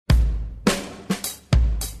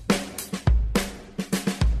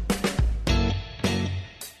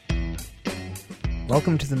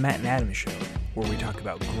Welcome to the Matt and Adam Show, where we talk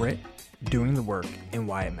about grit, doing the work, and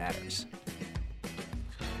why it matters.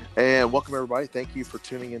 And welcome, everybody. Thank you for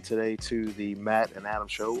tuning in today to the Matt and Adam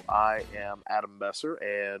Show. I am Adam Besser,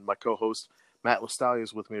 and my co-host Matt Lestalia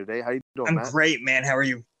is with me today. How you doing, Matt? I'm great, man. How are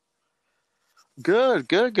you? Good,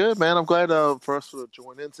 man. I'm glad for us to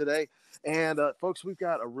join in today. And folks, we've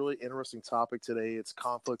got a really interesting topic today. It's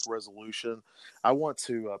conflict resolution. I want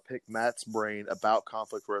to pick Matt's brain about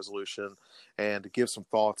conflict resolution and to give some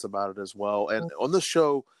thoughts about it as well. And on this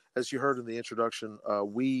show, as you heard in the introduction,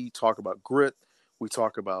 we talk about grit. We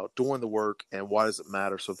talk about doing the work and why does it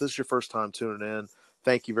matter. So if this is your first time tuning in,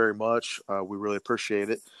 thank you very much. We really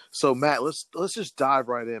appreciate it. So Matt, let's just dive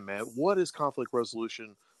right in, man. What is conflict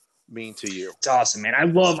resolution mean to you? It's awesome, man. I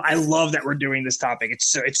love that we're doing this topic.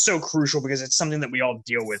 It's so crucial because it's something that we all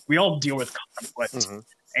deal with. We all deal with conflict. Mm-hmm.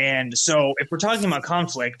 And so if we're talking about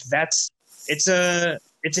conflict, it's an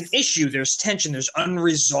issue. There's tension, there's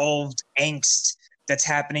unresolved angst that's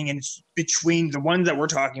happening, and it's between the one that we're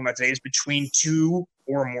talking about today is between two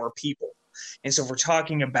or more people. And so if we're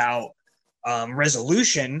talking about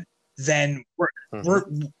resolution, then we're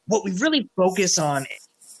what we really focus on,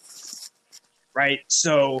 right?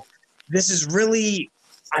 So this is really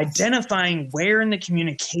identifying where in the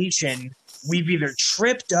communication we've either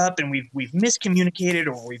tripped up and we've miscommunicated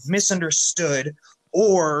or we've misunderstood,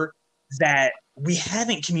 or that we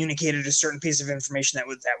haven't communicated a certain piece of information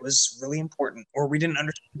that was really important, or we didn't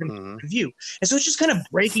understand the point of view. And so it's just kind of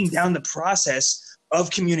breaking down the process of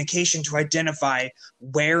communication to identify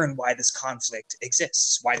where and why this conflict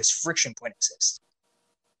exists, why this friction point exists.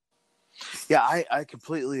 Yeah, I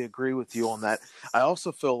completely agree with you on that. I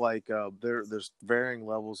also feel like there's varying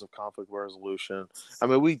levels of conflict resolution. I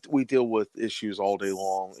mean, we deal with issues all day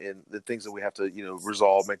long and the things that we have to,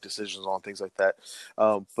 resolve, make decisions on, things like that.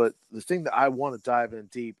 But the thing that I want to dive in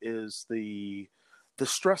deep is the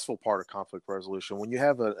stressful part of conflict resolution. When you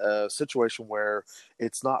have a situation where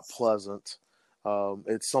it's not pleasant,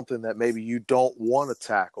 it's something that maybe you don't want to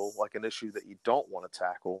tackle, like an issue that you don't want to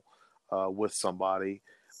tackle with somebody.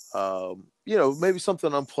 Maybe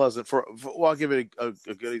something unpleasant well, I'll give it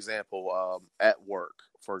a good example. At work,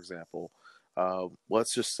 for example,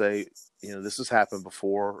 let's just say, this has happened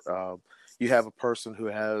before. You have a person who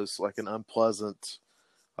has like an unpleasant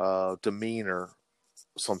demeanor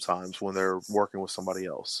sometimes when they're working with somebody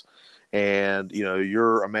else, and,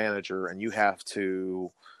 you're a manager and you have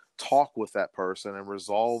to talk with that person and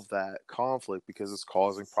resolve that conflict because it's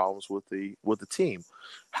causing problems with the team.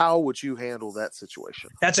 How would you handle that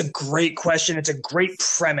situation? That's a great question. It's a great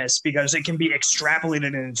premise because it can be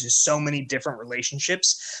extrapolated into so many different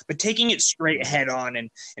relationships, but taking it straight head on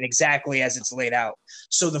and exactly as it's laid out.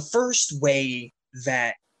 So the first way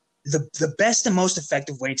that the best and most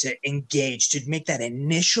effective way to engage, to make that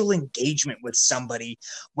initial engagement with somebody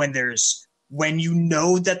when you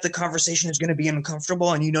know that the conversation is going to be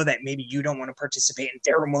uncomfortable and you know that maybe you don't want to participate and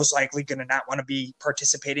they're most likely going to not want to be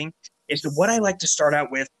participating, is what I like to start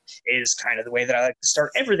out with is kind of the way that I like to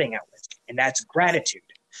start everything out with, and that's gratitude.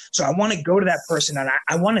 So I want to go to that person and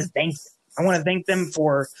I want to thank them. I want to thank them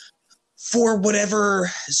for whatever,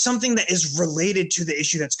 something that is related to the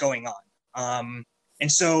issue that's going on.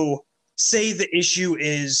 And so say the issue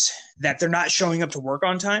is that they're not showing up to work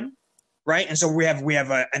on time. Right. And so we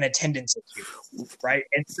have an attendance issue. Right.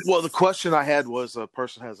 Well, the question I had was a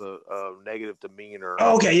person has a negative demeanor.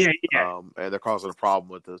 Oh, okay. Yeah. And they're causing a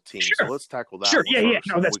problem with the team. Sure. So let's tackle that. Sure. Yeah.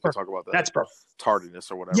 No, that's we perfect. Can talk about that. That's perfect.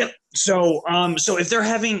 Tardiness or whatever. Yep. So if they're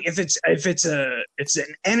having, if it's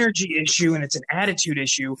an energy issue and it's an attitude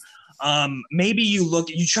issue, maybe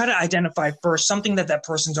you try to identify first something that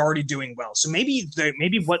person's already doing well. So maybe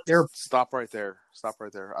what they're Stop right there.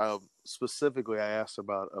 Specifically, I asked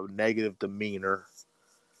about a negative demeanor.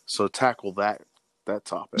 So tackle that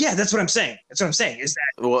topic. Yeah, that's what I'm saying. Is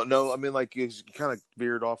that, well, no, I mean, like you kind of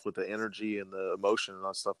veered off with the energy and the emotion and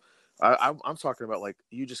all that stuff. I'm talking about like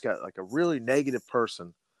you just got like a really negative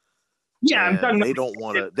person. Yeah, I'm talking. They don't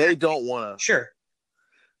want to. Sure.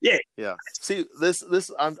 Yeah. Yeah. See, this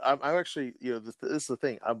I'm actually, this is the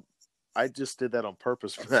thing. I just did that on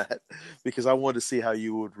purpose, Matt, because I wanted to see how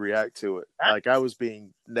you would react to it. Like I was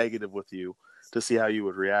being negative with you to see how you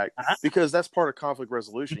would react, because that's part of conflict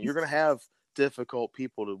resolution. You're going to have difficult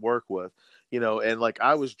people to work with, and like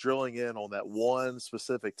I was drilling in on that one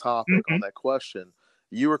specific topic on that question.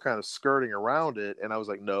 You were kind of skirting around it, and I was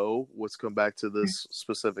like, no, let's come back to this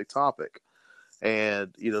specific topic.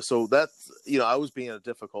 And, so that's, I was being a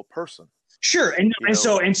difficult person. Sure. And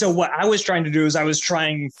so what I was trying to do is I was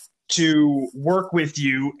trying to work with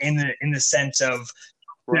you in the sense of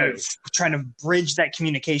Right. trying to bridge that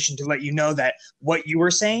communication to let you know that what you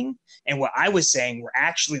were saying and what I was saying were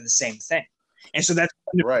actually the same thing. And so that's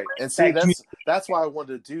right. And see, that's why I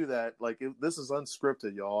wanted to do that. Like, this is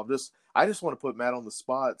unscripted, y'all. I just want to put Matt on the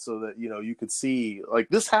spot so that, you know, you could see, like,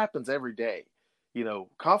 this happens every day. You know,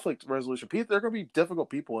 conflict resolution. There are going to be difficult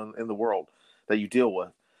people in the world that you deal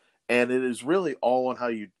with, and it is really all on how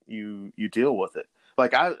you deal with it.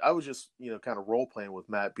 Like, I was just, you know, kind of role playing with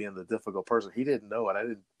Matt being the difficult person. He didn't know it. I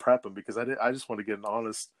didn't prep him because I just want to get an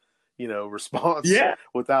honest, you know, response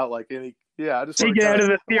without like any. Yeah, I just take it out of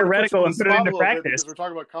the theoretical and put it into practice because we're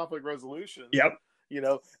talking about conflict resolution. Yep. You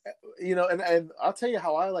know, and I'll tell you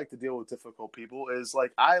how I like to deal with difficult people is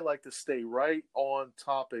like I like to stay right on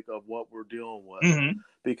topic of what we're dealing with,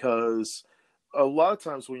 because a lot of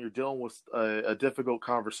times when you're dealing with a difficult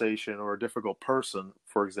conversation or a difficult person,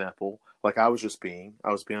 for example, like I was being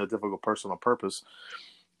a difficult person on purpose.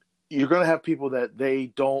 You're going to have people that they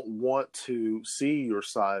don't want to see your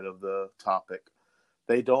side of the topic.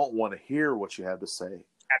 They don't want to hear what you have to say.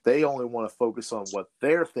 They only want to focus on what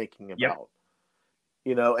they're thinking about. Yep.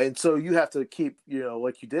 You know, and so you have to keep, you know,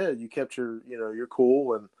 like you did, you kept your, you know, you're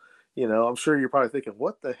cool. And, you know, I'm sure you're probably thinking,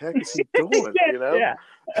 what the heck is he doing? You know? Yeah.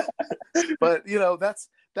 But, you know, that's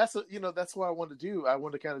what I wanted to do. I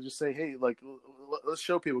wanted to kind of just say, hey, like, let's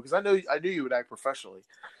show people, because I knew you would act professionally.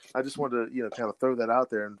 I just wanted to, you know, kind of throw that out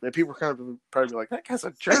there, and people kind of probably be like, that guy's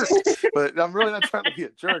a jerk. But I'm really not trying to be a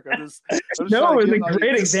jerk. I'm just no, it was a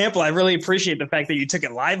great example. I really appreciate the fact that you took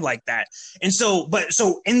it live like that. And so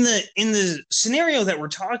in the scenario that we're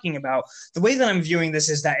talking about, the way that I'm viewing this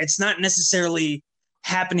is that it's not necessarily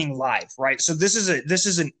happening live, right? So this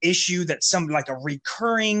is an issue that's something like a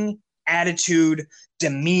recurring attitude,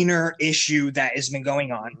 demeanor issue that has been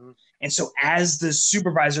going on. Mm-hmm. And so as the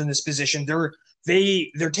supervisor in this position,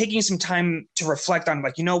 they're taking some time to reflect on,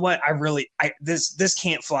 like, you know what, this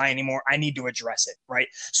can't fly anymore. I need to address it, right?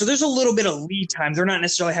 So there's a little bit of lead time. They're not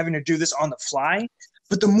necessarily having to do this on the fly,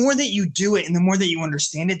 but the more that you do it and the more that you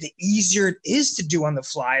understand it, the easier it is to do on the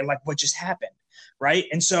fly, like what just happened, right?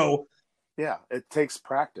 And so yeah, it takes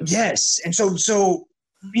practice. Yes. And so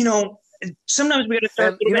you know, sometimes we got to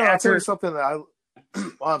start. And, you know, I'll tell you something that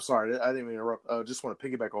I'm sorry, I didn't mean to interrupt. I just want to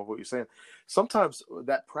piggyback off what you're saying. Sometimes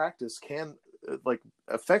that practice can, like,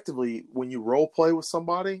 effectively, when you role play with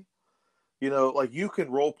somebody, you know, like you can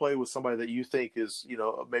role play with somebody that you think is, you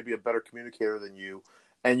know, maybe a better communicator than you,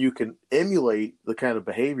 and you can emulate the kind of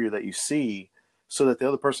behavior that you see so that the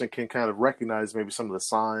other person can kind of recognize maybe some of the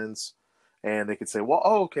signs, and they can say, well,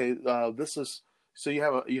 oh, okay, this is, so you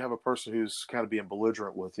have a person who's kind of being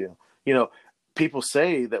belligerent with you. You know, people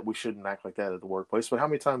say that we shouldn't act like that at the workplace, but how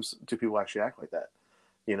many times do people actually act like that?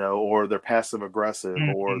 You know, or they're passive aggressive,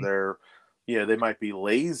 or they're, you know, they might be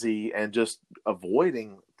lazy and just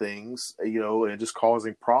avoiding things, you know, and just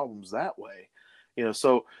causing problems that way. You know,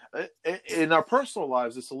 so in our personal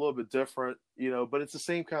lives, it's a little bit different, you know, but it's the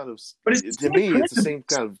same kind of, it's the same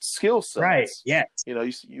kind of skill sets. Right. Yeah. You know,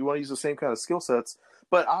 you want to use the same kind of skill sets,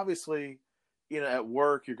 but obviously, you know, at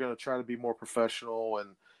work, you're going to try to be more professional, and,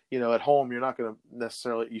 you know, at home, you're not going to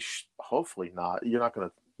necessarily, hopefully not, you're not going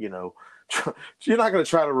to, you know, you're not going to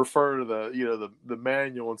try to refer to the, you know, the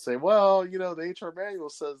manual and say, well, you know, the HR manual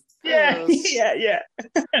says this. Yeah.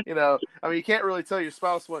 You know, I mean, you can't really tell your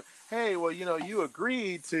spouse hey, well, you know, you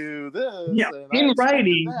agreed to this. Yeah, in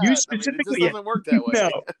writing, you specifically. I mean, it just doesn't work that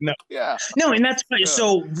way. No. Yeah. No, and that's funny.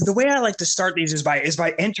 So the way I like to start these is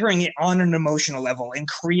by entering it on an emotional level and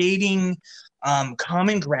creating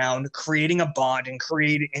common ground, creating a bond,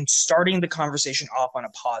 and starting the conversation off on a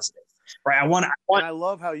positive. Right. And I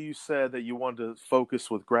love how you said that you wanted to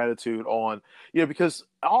focus with gratitude on, you know, because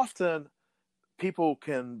often people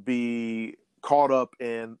can be caught up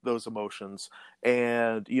in those emotions,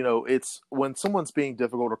 and, you know, it's when someone's being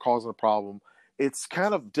difficult or causing a problem, it's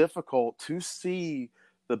kind of difficult to see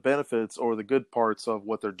the benefits or the good parts of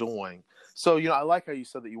what they're doing. So, you know, I like how you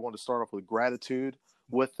said that you want to start off with gratitude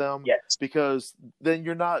with them. Yes. Because then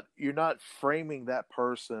you're not framing that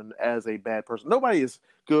person as a bad person. Nobody is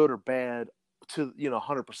good or bad to, you know,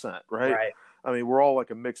 100%, right? I mean, we're all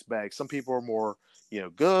like a mixed bag. Some people are more, you know,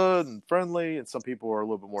 good and friendly, and some people are a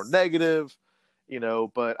little bit more negative, you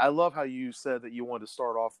know, but I love how you said that you wanted to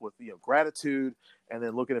start off with, you know, gratitude, and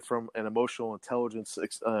then looking at it from an emotional intelligence,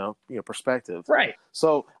 you know, perspective. Right.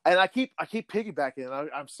 So, and I keep piggybacking, and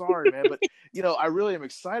I'm sorry, man, but, you know, I really am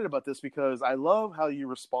excited about this because I love how you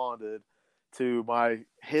responded to my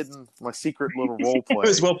secret little role play. It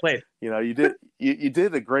was well played. You know, you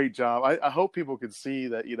did a great job. I hope people can see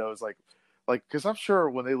that, you know, it's like, because I'm sure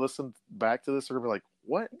when they listen back to this, they're going to be like,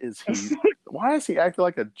 what is he? Why is he acting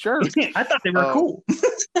like a jerk? I thought they were cool.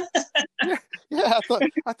 Yeah,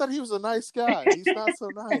 I thought he was a nice guy. He's not so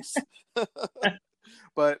nice.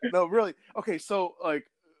 But no, really. Okay, so like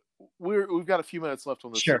we've got a few minutes left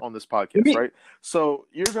on this Sure. on this podcast, right? So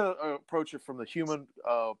you're gonna approach it from the human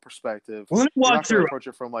perspective. Well, let me walk through. Approach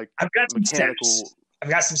it from like I've got mechanical. some steps. I've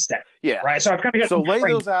got some steps. Yeah. Right. So I've kind of got. So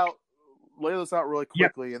lay those out really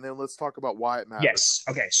quickly, and then let's talk about why it matters. Yes.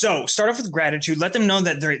 Okay. So start off with gratitude. Let them know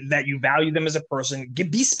that you value them as a person.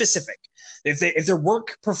 Be specific. If their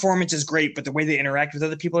work performance is great, but the way they interact with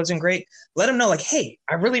other people isn't great, let them know, like, hey,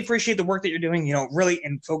 I really appreciate the work that you're doing. Really,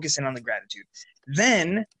 and focus in on the gratitude.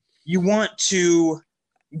 Then you want to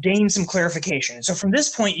gain some clarification. So from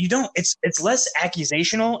this point, it's less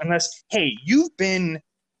accusational and less, hey, you've been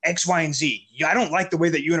X, Y, and Z. I don't like the way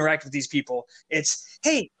that you interact with these people. It's,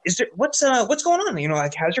 hey, what's going on?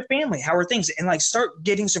 Like, how's your family? How are things? And like, start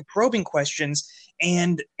getting some probing questions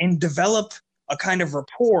and develop a kind of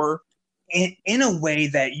rapport in a way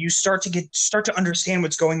that you start to understand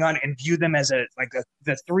what's going on and view them as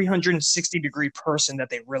the 360-degree person that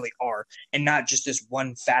they really are, and not just this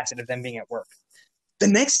one facet of them being at work. The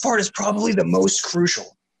next part is probably the most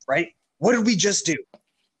crucial, right? What did we just do?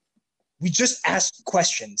 We just asked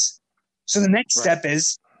questions. So the next step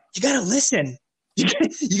is you got to listen. You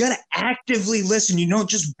got to actively listen. You don't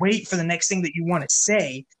just wait for the next thing that you want to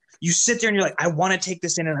say. You sit there and you're like, I want to take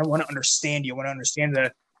this in and I want to understand you. I want to understand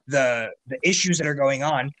the issues that are going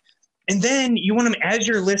on. And then you want to, as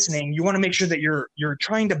you're listening, you want to make sure that you're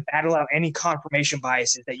trying to battle out any confirmation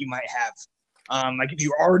biases that you might have. Like if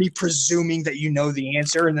you're already presuming that you know the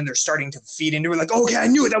answer and then they're starting to feed into it, like, okay, I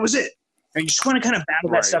knew it, that was it. And you just want to kind of battle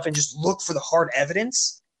that stuff and just look for the hard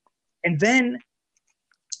evidence. And then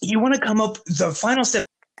you want to come up the final step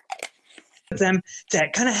with them to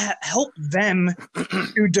kind of help them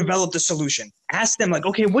to develop the solution. Ask them, like,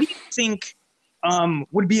 okay, what do you think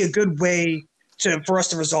would be a good way for us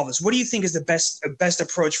to resolve this? What do you think is the best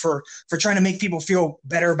approach for trying to make people feel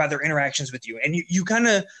better about their interactions with you? And you kind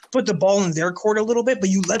of put the ball in their court a little bit, but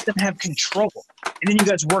you let them have control. And then you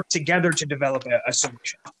guys work together to develop a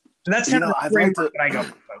solution. So that's kind of the framework that I go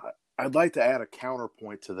with. I'd like to add a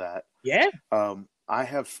counterpoint to that. Yeah.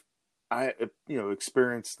 I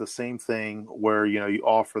experienced the same thing where, you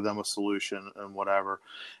offer them a solution and whatever,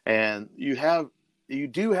 and you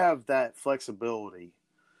do have that flexibility,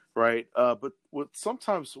 right? But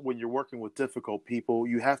sometimes when you're working with difficult people,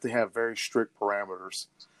 you have to have very strict parameters.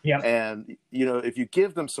 Yeah. And, if you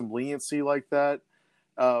give them some leniency like that,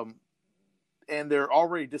 and they're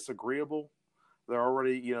already disagreeable, they're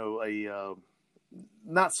already,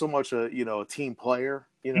 not so much a team player,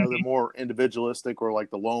 they're more individualistic or like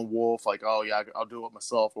the lone wolf, like, oh yeah, I'll do it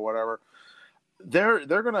myself or whatever. They're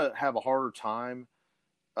going to have a harder time.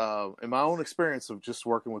 In my own experience of just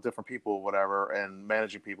working with different people or whatever and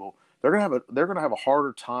managing people, they're going to have a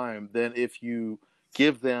harder time than if you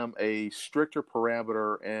give them a stricter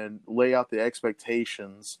parameter and lay out the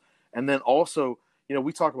expectations. And then also,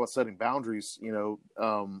 we talk about setting boundaries,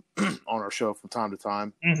 on our show from time to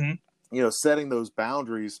time, setting those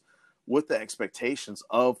boundaries with the expectations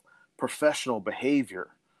of professional behavior,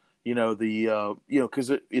 because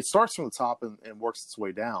it starts from the top and works its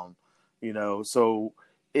way down, so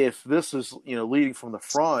if this is, leading from the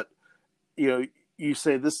front, you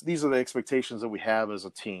say these are the expectations that we have as a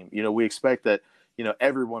team. We expect that,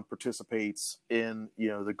 everyone participates in,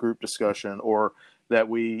 the group discussion, or that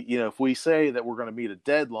we, if we say that we're going to meet a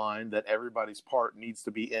deadline, that everybody's part needs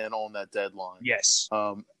to be in on that deadline. Yes.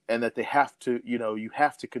 And that they have to, you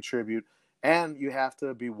have to contribute, and you have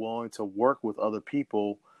to be willing to work with other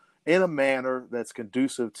people in a manner that's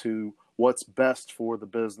conducive to what's best for the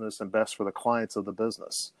business and best for the clients of the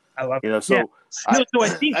business. I love it. So I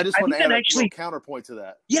think I just want to add a counterpoint to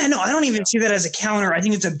that. Yeah, no, I don't even see that as a counter. I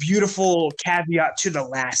think it's a beautiful caveat to the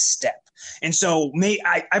last step. And so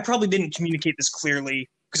I probably didn't communicate this clearly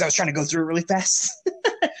because I was trying to go through it really fast.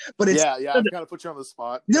 But it's I kind of put you on the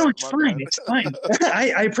spot. No, it's fine. It's fine.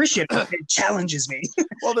 I appreciate it. It challenges me.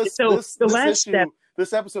 Well,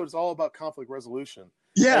 this episode is all about conflict resolution.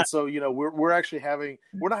 Yeah. And so, we're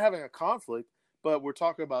not having a conflict, but we're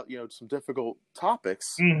talking about, some difficult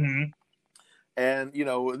topics. Mm-hmm. And,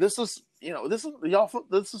 this is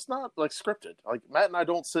not like scripted. Like Matt and I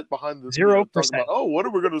don't sit behind the 0%. About, oh, what are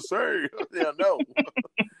we going to say? Yeah, no.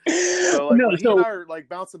 So he and I are like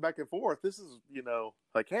bouncing back and forth. This is,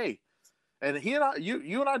 like, hey, and he and I,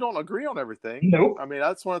 you and I don't agree on everything. Nope. I mean,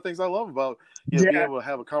 that's one of the things I love about being able to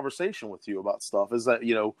have a conversation with you about stuff, is that,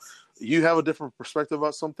 you have a different perspective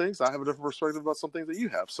about some things. I have a different perspective about some things that you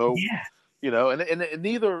have. So, and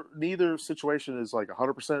neither situation is like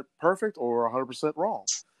 100% perfect or 100% wrong.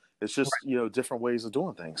 It's just, different ways of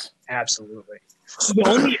doing things. Absolutely. So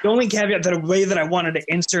the only caveat, the way that I wanted to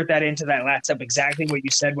insert that into that last step, exactly what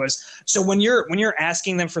you said was, so when you're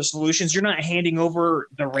asking them for solutions, you're not handing over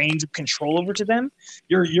the reins of control over to them.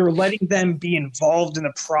 You're letting them be involved in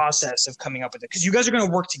the process of coming up with it, because you guys are going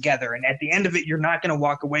to work together, and at the end of it, you're not going to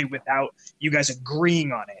walk away without you guys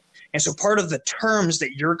agreeing on it. And so part of the terms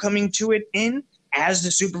that you're coming to it in, as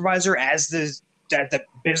the supervisor, as the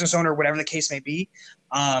business owner, whatever the case may be,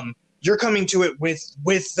 you're coming to it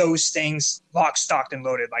with those things locked, stocked, and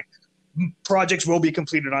loaded. Like, projects will be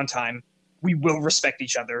completed on time. We will respect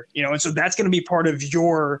each other, and so that's going to be part of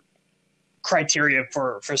your criteria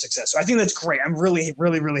for success. So I think that's great. I'm really,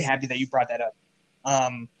 really, really happy that you brought that up.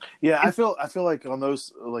 I feel like on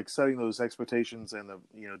those, like setting those expectations and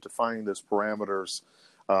defining those parameters,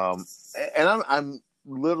 and I'm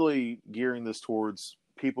literally gearing this towards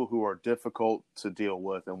people who are difficult to deal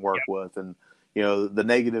with and work with, and the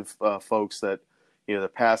negative folks that they're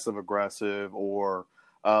passive aggressive, or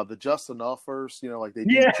the just enoughers, like they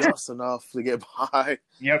do just enough to get by.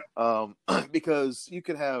 Yep. Because you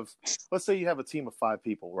could have, let's say you have a team of 5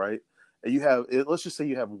 people, right? And let's just say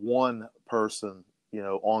you have one person,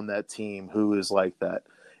 on that team who is like that.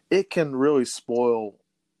 It can really spoil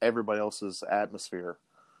everybody else's atmosphere.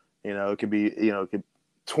 It could be,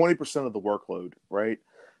 20% of the workload, right?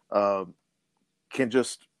 Can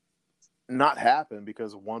just not happen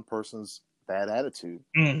because of one person's bad attitude.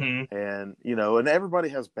 Mm-hmm. And and everybody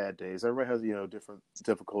has bad days. Everybody has different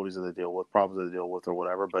difficulties that they deal with, problems that they deal with, or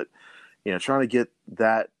whatever. But trying to get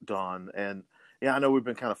that done. And I know we've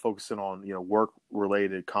been kind of focusing on work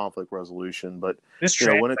related conflict resolution, but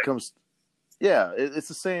when it comes, it's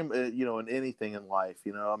the same in anything in life.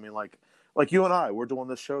 I mean, like you and I, we're doing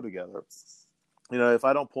this show together. If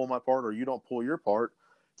I don't pull my part or you don't pull your part,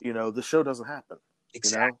 the show doesn't happen.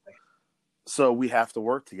 Exactly. So we have to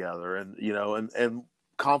work together, and and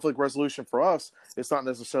conflict resolution for us, it's not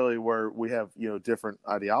necessarily where we have different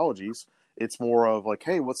ideologies. It's more of like,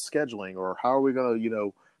 hey, what's scheduling, or how are we gonna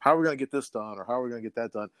get this done, or how are we gonna get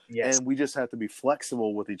that done? Yes. And we just have to be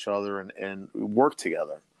flexible with each other and work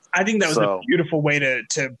together. I think that was a beautiful way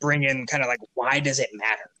to bring in kind of like, why does it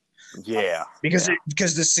matter? Yeah, because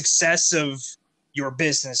the success of your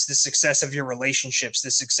business, the success of your relationships,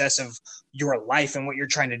 the success of your life and what you're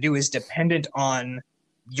trying to do is dependent on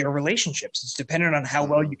your relationships. It's dependent on how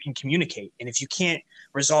well you can communicate. And if you can't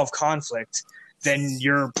resolve conflict, then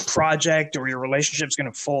your project or your relationship is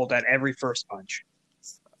going to fold at every first punch.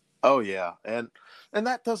 Oh yeah. And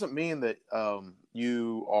that doesn't mean that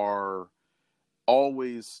you are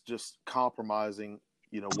always just compromising,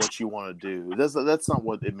 what you want to do. That's not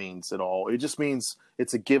what it means at all. It just means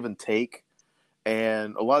it's a give and take.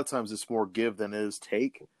 And a lot of times it's more give than it is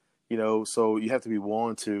take, so you have to be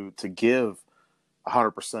willing to give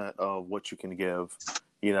 100% of what you can give,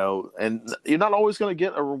 and you're not always going to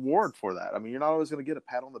get a reward for that. I mean, you're not always going to get a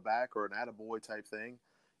pat on the back or an attaboy type thing,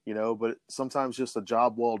 but sometimes just a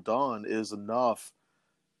job well done is enough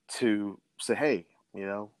to say, hey,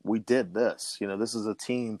 we did this, this is a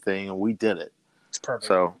team thing and we did it. It's perfect.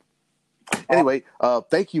 So anyway,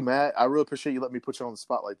 thank you, Matt. I really appreciate you letting me put you on the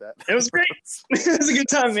spot like that. It was great. It was a good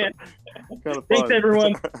time, man. Kind of fun. Thanks,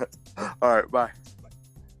 everyone. All right, bye.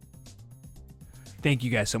 Thank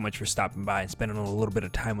you guys so much for stopping by and spending a little bit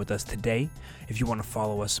of time with us today. If you want to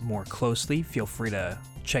follow us more closely, feel free to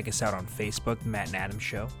check us out on Facebook, Matt and Adam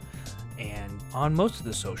Show, and on most of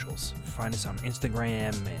the socials. Find us on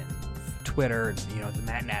Instagram and Twitter, the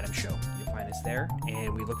Matt and Adam Show. You'll find us there,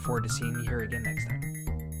 and we look forward to seeing you here again next time.